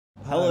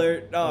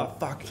Hello. Oh,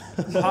 fuck.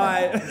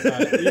 Hi.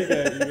 Alright, you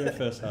go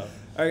first half.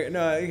 Okay,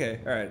 no, okay,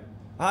 alright.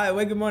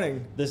 Hi, good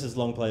morning. This is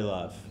LongPlay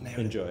Live.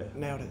 Enjoy.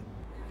 Nailed it.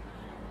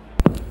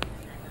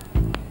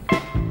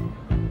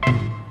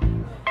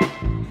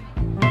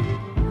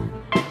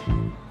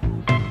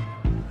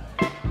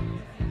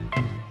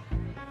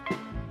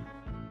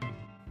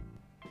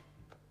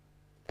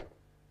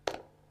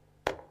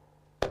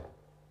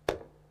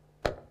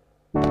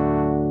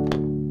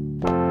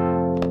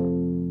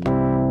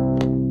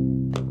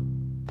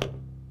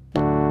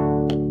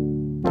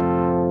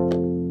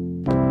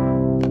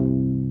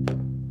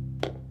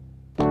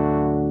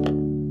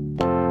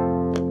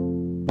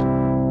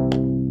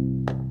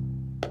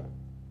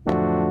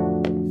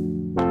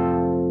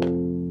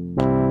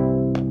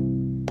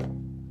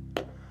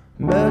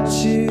 Met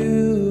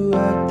you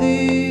at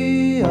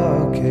the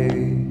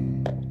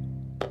arcade,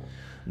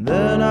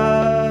 then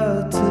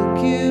I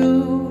took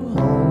you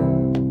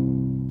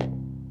home.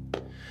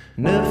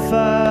 And if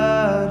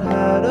I'd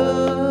had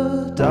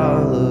a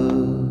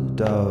dollar,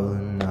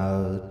 darling,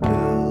 I'd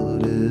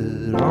build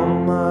it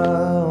on my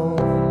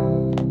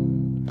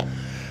own.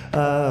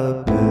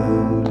 I'd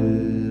build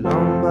it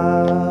on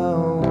my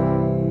own.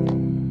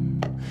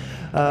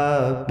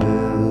 I'd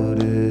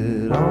build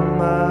it on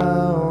my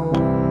own.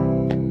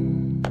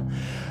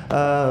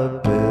 I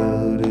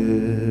built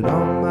it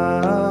on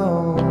my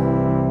own.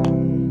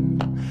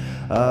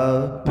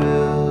 I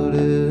built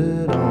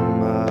it on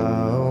my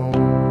own.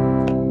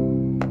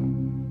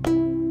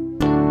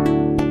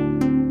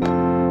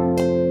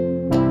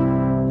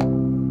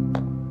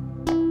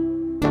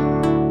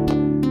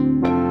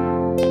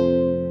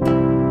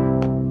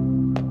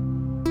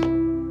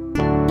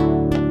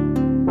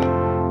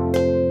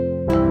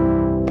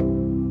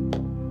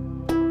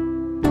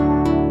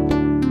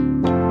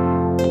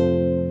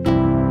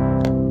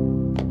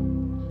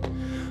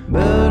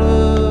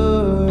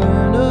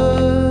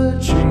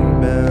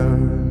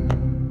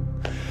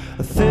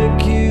 I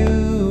think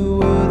you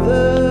were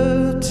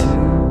there too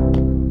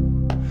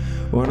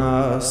when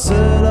I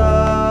said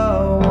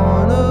I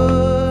want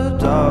a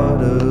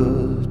daughter,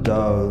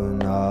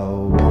 darling. I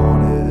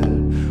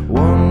wanted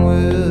one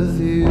with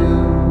you.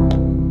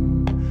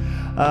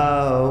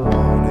 I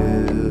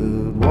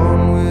wanted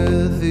one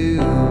with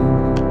you.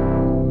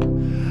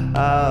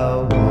 I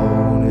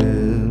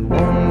wanted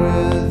one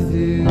with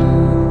you.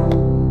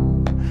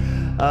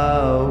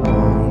 I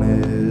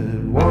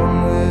wanted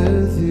one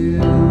with you.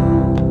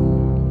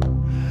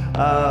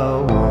 I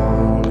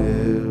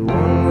wanted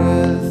one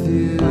with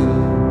you.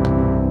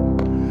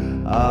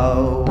 I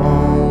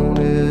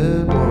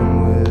wanted one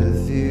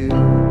with you.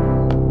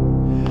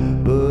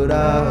 But I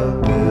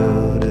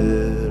built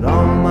it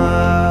on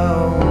my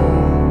own.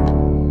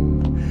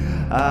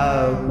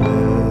 I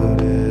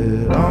built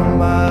it on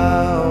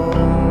my own.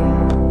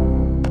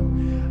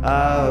 I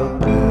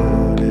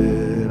built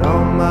it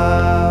on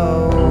my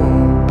own.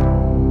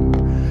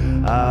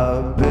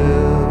 I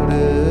built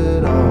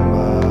it on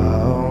my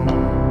own.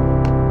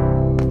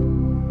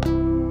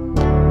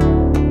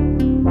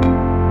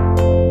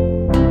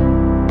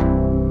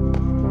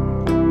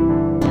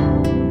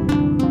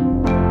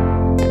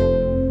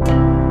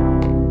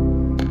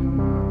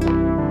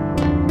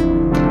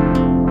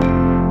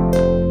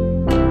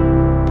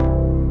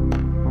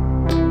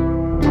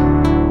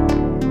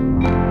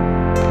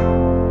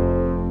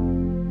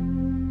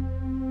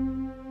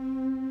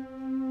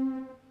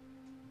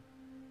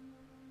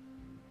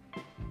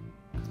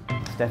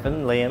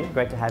 Stefan, Liam,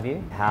 great to have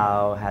you.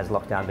 How has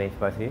lockdown been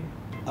for both of you?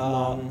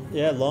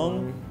 Yeah,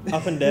 long,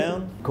 up and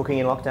down. Cooking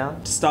in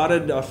lockdown?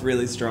 Started off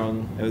really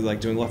strong. It was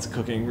like doing lots of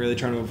cooking, really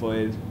trying to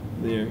avoid,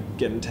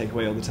 getting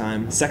takeaway all the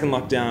time. Second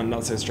lockdown,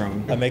 not so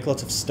strong. I make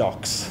lots of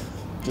stocks.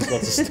 Just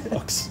lots of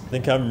stocks. I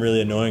think I'm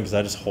really annoying because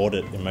I just hoard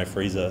it in my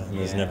freezer and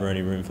there's never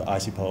any room for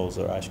icy poles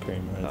or ice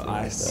cream or anything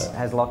Ice. like that.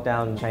 Has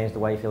lockdown changed the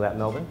way you feel about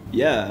Melbourne?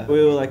 Yeah,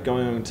 we were like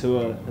going on a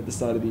tour at the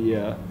start of the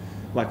year,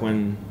 like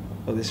when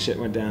all this shit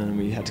went down and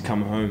we had to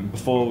come home.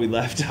 Before we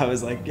left, I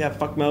was like, yeah,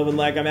 fuck Melbourne,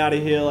 like I'm out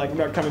of here, like I'm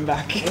not coming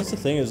back. That's the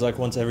thing is like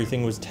once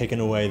everything was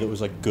taken away that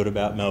was like good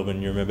about Melbourne,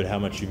 you remembered how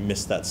much you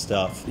missed that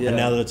stuff. Yeah. And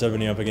now that it's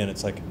opening up again,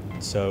 it's like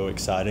so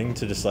exciting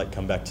to just like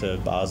come back to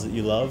bars that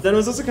you love. Then it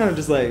was also kind of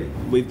just like,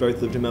 we've both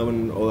lived in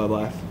Melbourne all our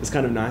life. It's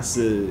kind of nice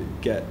to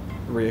get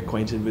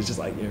reacquainted with just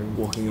like,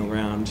 walking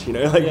around, like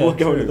Yeah, going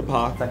to true. the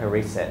park. It's like a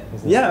reset,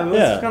 isn't it? Yeah, it was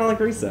Yeah. kind of like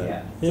a reset.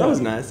 Yeah. So that was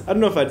nice. I don't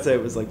know if I'd say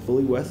it was like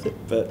fully worth it,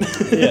 but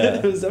Yeah.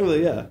 it was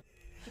definitely, yeah.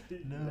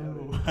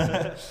 No.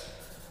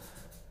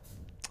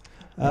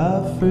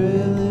 I've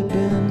really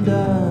been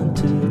dying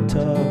to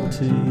talk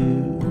to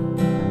you,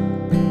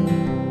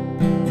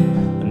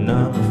 and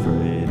I'm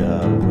afraid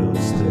I will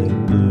stay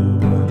blue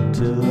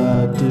until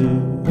I do.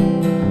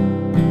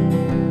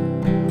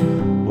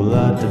 Well,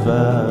 I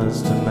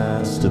devised a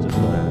master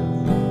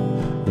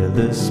plan. Yeah,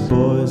 this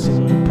boy's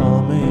in the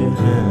palm of your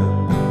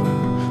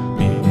hand.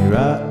 Meet me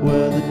right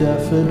where the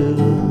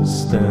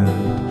daffodils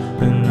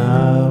stand, and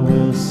I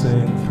will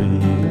sing for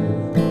you.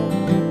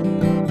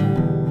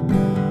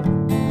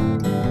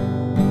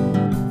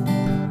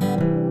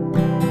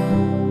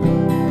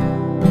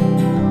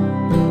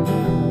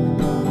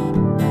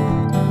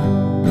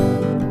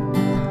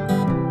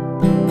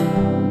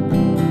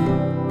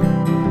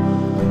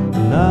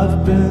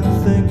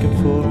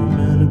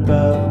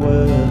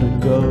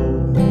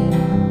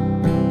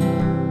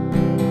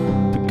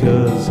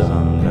 'cause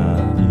I'm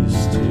not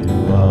used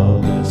to all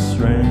this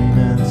rain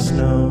and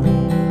snow.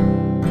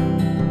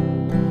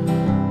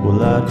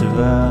 Well, I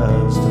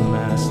devised a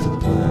master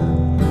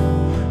plan.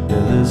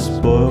 Yeah, this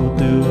boy will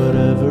do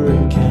whatever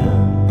he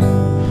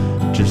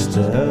can just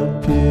to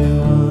help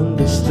you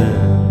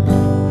understand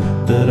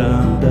that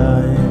I'm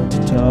dying to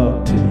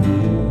talk to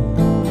you.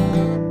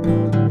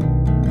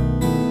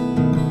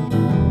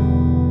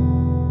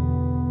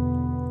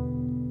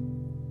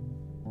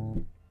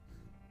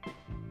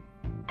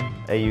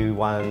 Are you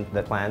one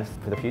that plans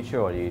for the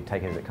future, or do you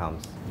take it as it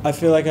comes? I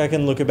feel like I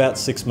can look about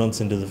 6 months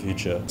into the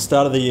future.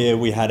 Start of the year,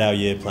 we had our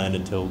year planned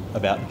until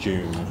about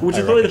June. Which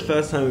is I probably the reckon.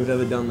 first time we've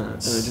ever done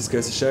that, and it just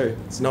goes to show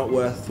it's not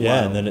worth.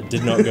 Yeah, and then it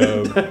did not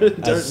go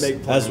Don't as,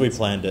 make plans. as we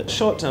planned it.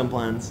 Short-term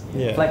plans.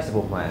 Yeah.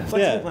 Flexible plans.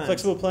 Flexible plans.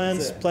 Flexible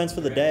That's it. plans for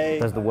the day.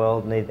 Does the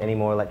world need any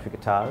more electric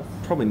guitars?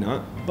 Probably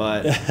not,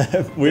 but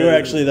We were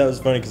actually, that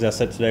was funny because our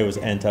set today was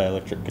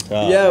anti-electric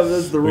guitar. yeah,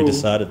 that's the We rule.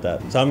 decided that.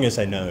 So I'm going to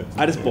say no.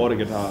 I just bought a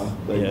guitar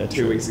like Yeah,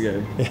 2 true. weeks ago.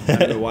 I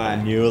don't know why.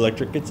 New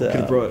electric guitar. Could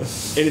have brought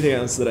anything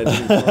else that I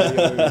didn't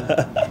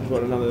buy.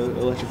 Bought another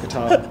electric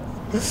guitar.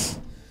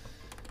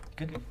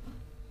 Good.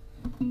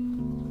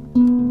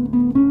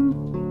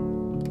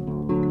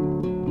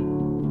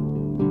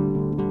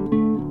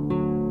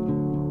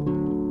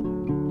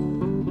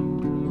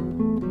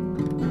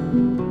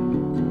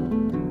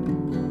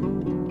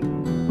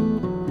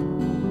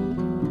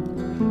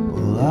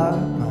 Well, I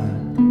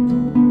might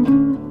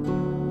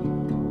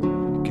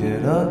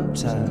get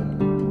uptight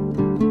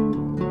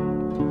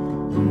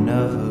and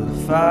never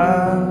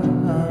find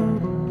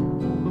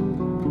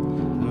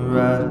the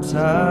right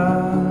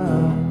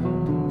time.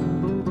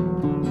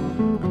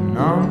 And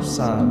I'm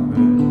sorry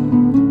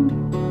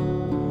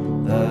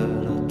that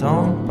I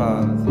don't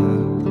bother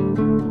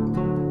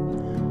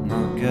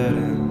not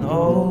getting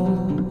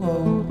old.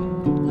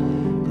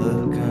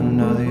 Look,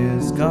 another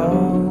year's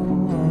gone.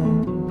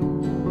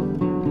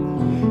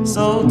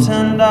 So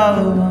 $10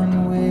 on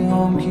the way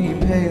home,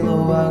 keep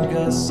Halo, I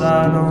guess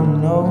I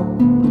don't know.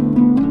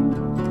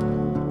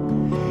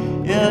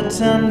 Yeah,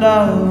 $10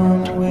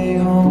 on the way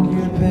home,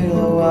 keep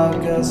Halo, I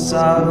guess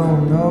I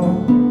don't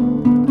know.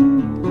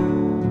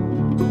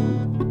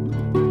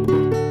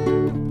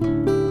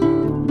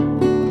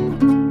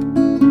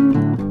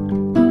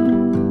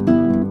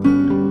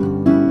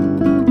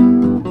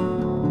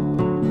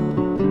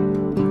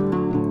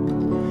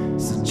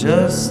 So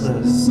just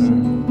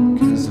listen,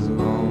 'cause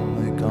we're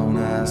only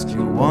gonna ask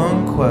you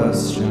one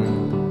question.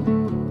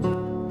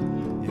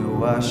 Yeah,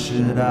 why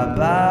should I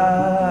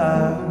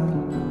buy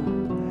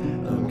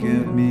or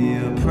give me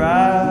a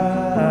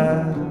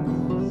prize?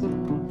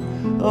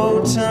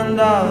 Oh, $10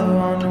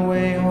 on the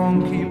way home,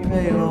 keep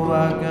Halo,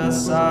 I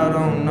guess I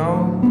don't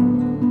know.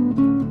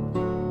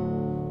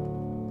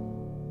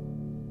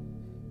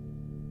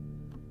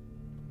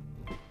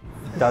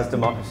 Does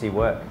democracy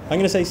work? I'm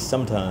going to say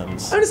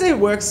sometimes. I'm gonna say it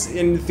works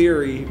in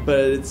theory, but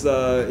it's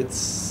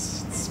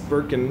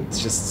broken.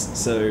 It's just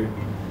so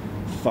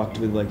fucked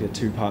with like a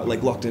two-part,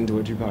 like locked into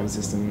a two-party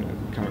system.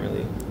 It can't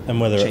really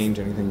And whether change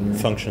anything. it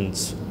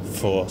functions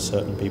for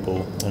certain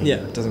people. And Yeah,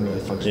 it doesn't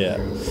really function. Yeah.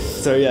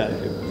 So yeah,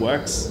 it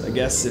works, I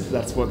guess, if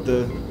that's what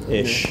the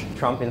Ish.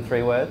 Trump in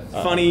 3 words?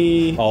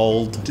 funny,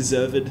 Old.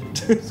 deserved,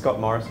 Scott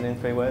Morrison in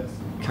 3 words?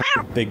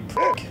 Big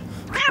prick.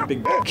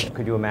 big.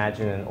 Could you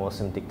imagine an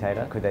awesome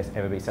dictator? Could there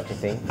ever be such a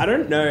thing? I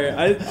don't know.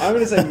 I'm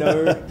gonna say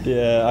no.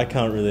 Yeah, I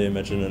can't really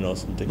imagine an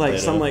awesome dictator. Like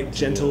some like to be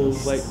gentle,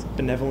 honest. like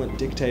benevolent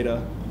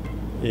dictator.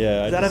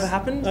 Yeah. Has that ever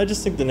happened? I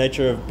just think the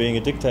nature of being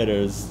a dictator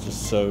is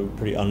just so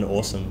pretty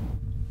unawesome.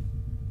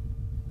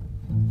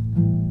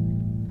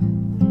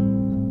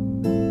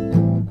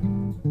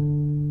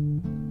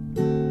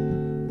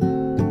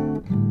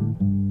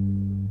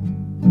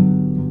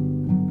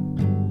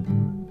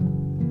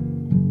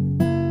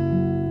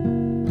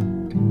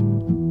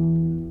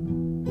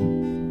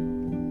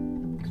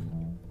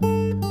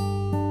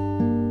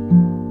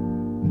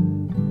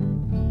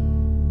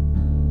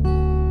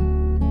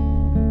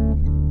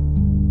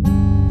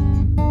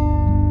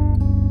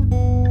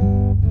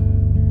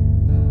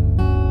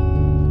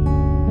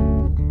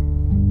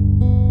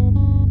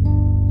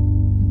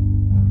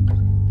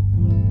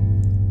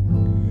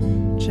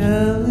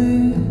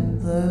 Jelly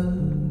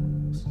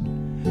legs,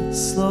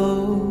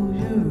 slow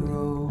you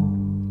roll.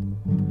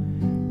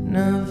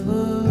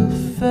 Never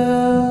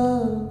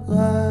felt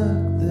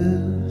like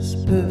this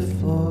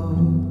before.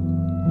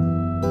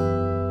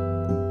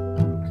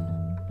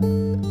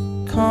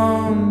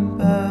 Come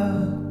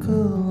back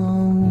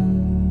alone.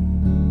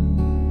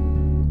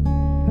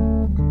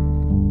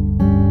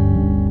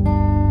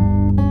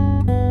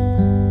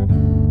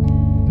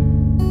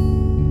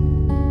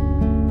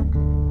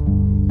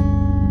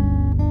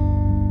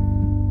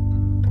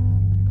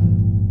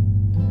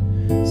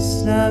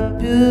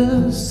 Snap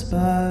your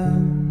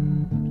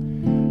spine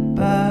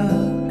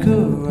back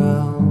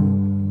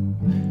around.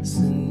 It's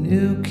the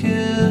new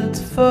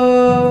kid's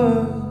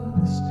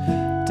first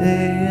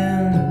day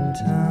in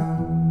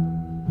town.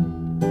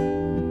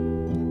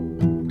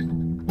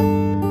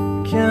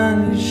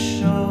 Can you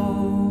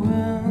show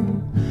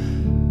him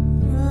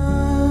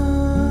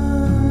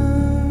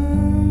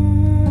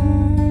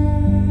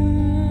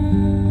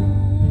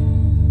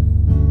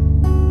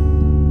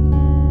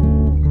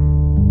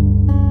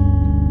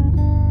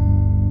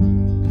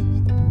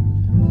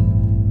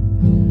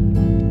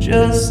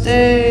just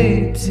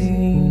 18.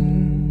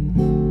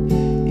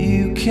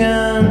 You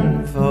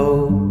can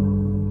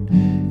vote,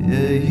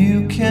 yeah,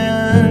 you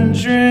can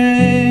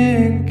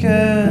drink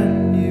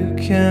and you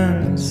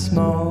can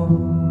smoke.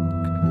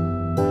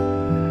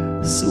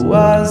 So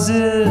why does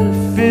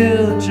it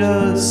feel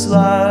just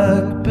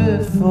like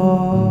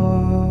before?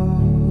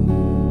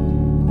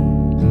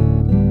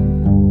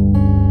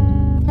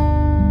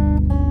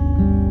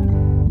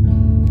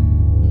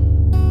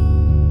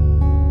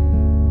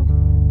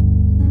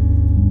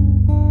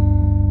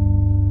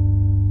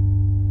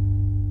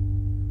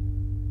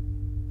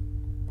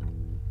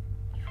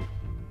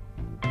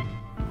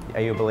 Are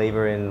you a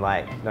believer in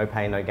like no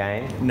pain, no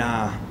gain?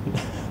 Nah,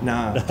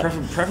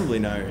 preferably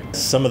no.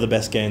 Some of the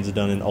best gains are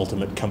done in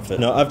ultimate comfort.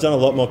 No, I've done a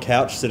lot more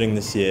couch sitting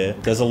this year.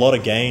 There's a lot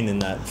of gain in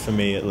that for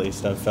me, at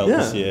least, I've felt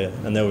this year,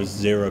 and there was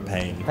zero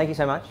pain. Thank you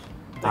so much.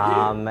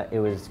 Thank you. It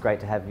was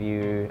great to have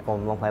you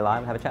on LongPlay Live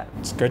and have a chat.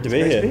 It's great to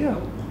be here.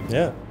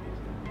 Yeah.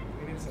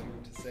 We need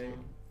something to say.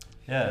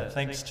 Yeah,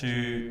 thanks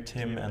to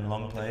Tim and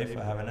LongPlay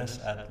for having us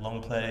at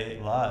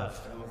LongPlay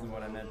Live. That wasn't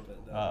what I meant, but...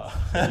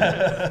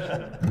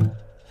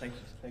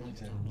 Thank you,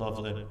 Tim.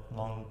 Lovely.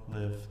 Long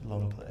live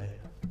LongPlay.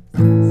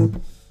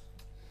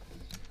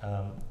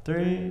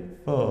 3,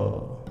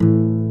 4.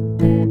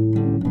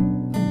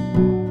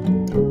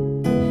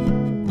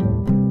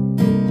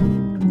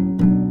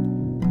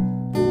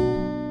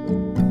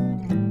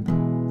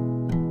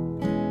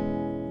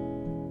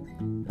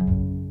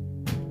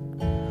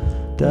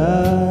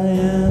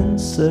 Diane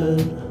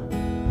said,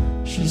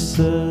 she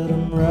said,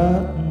 I'm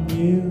writing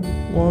you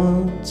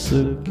once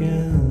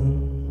again.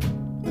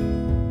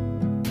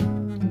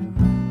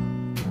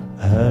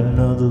 I had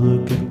another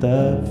look at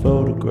that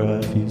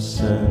photograph you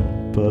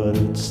sent, but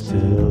it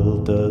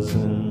still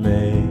doesn't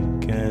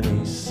make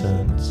any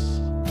sense.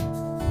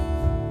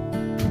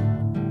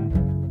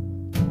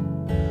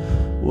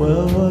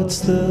 Well, what's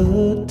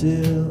the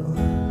deal?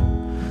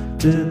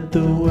 Did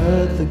the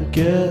weather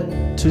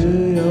get to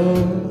your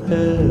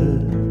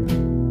head?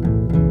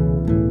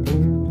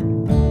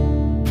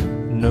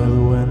 No,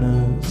 the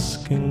winters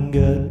can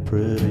get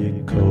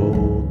pretty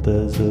cold.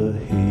 There's a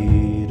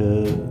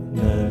heater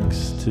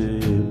next to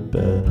your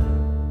bed.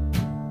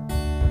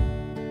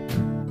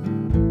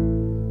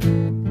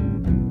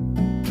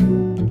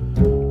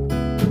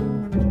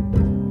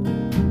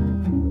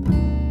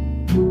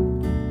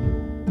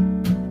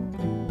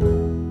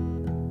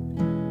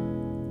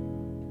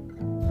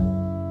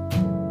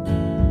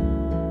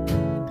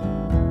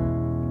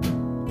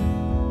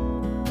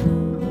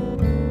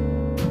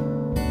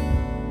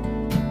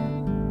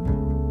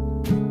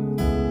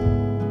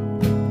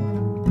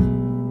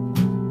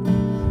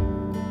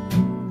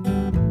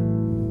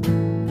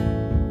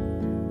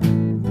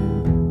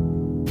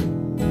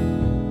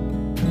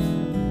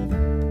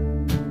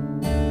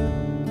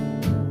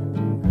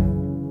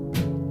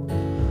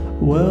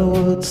 Well,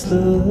 what's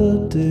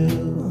the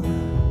deal?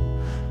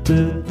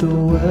 Did the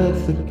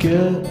weather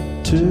get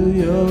to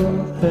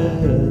your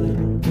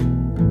head?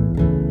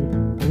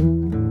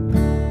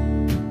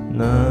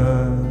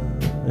 Nah,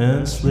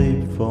 and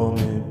sleep for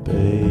me,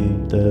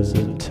 babe. There's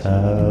a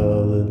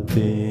towel at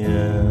the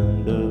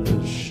end of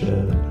the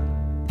shed.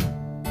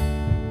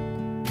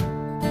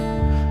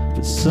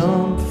 But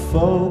some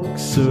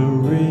folks are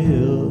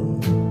real.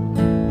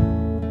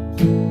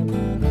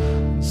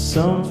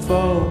 Some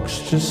folks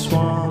just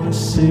wanna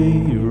see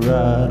you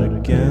right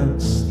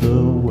against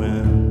the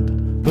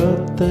wind.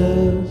 But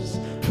there's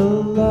a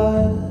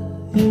light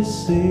you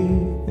see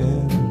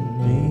in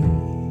me.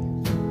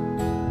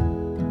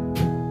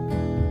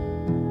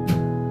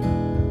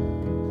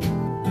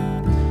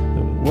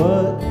 And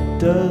what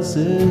does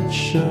it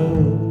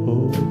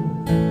show?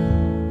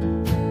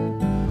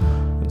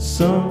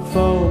 Some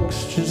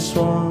folks just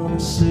wanna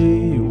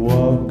see you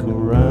walk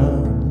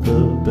around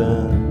the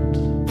bend.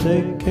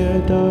 Take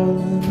care,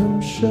 darling, I'm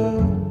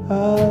sure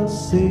I'll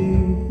see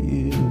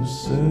you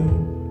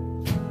soon.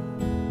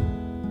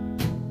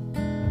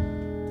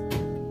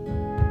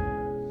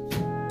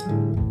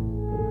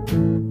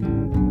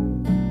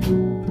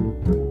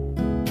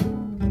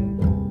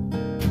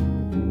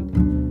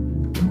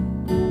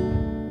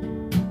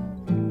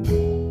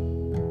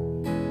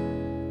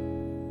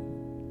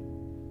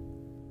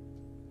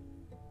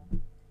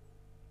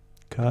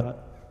 Cut.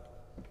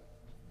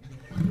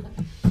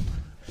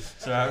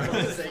 Sorry,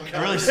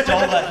 I really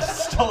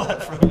stole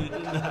that from you,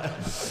 didn't I?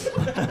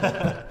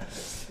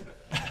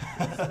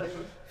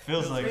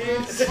 Feels like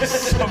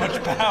so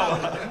much power.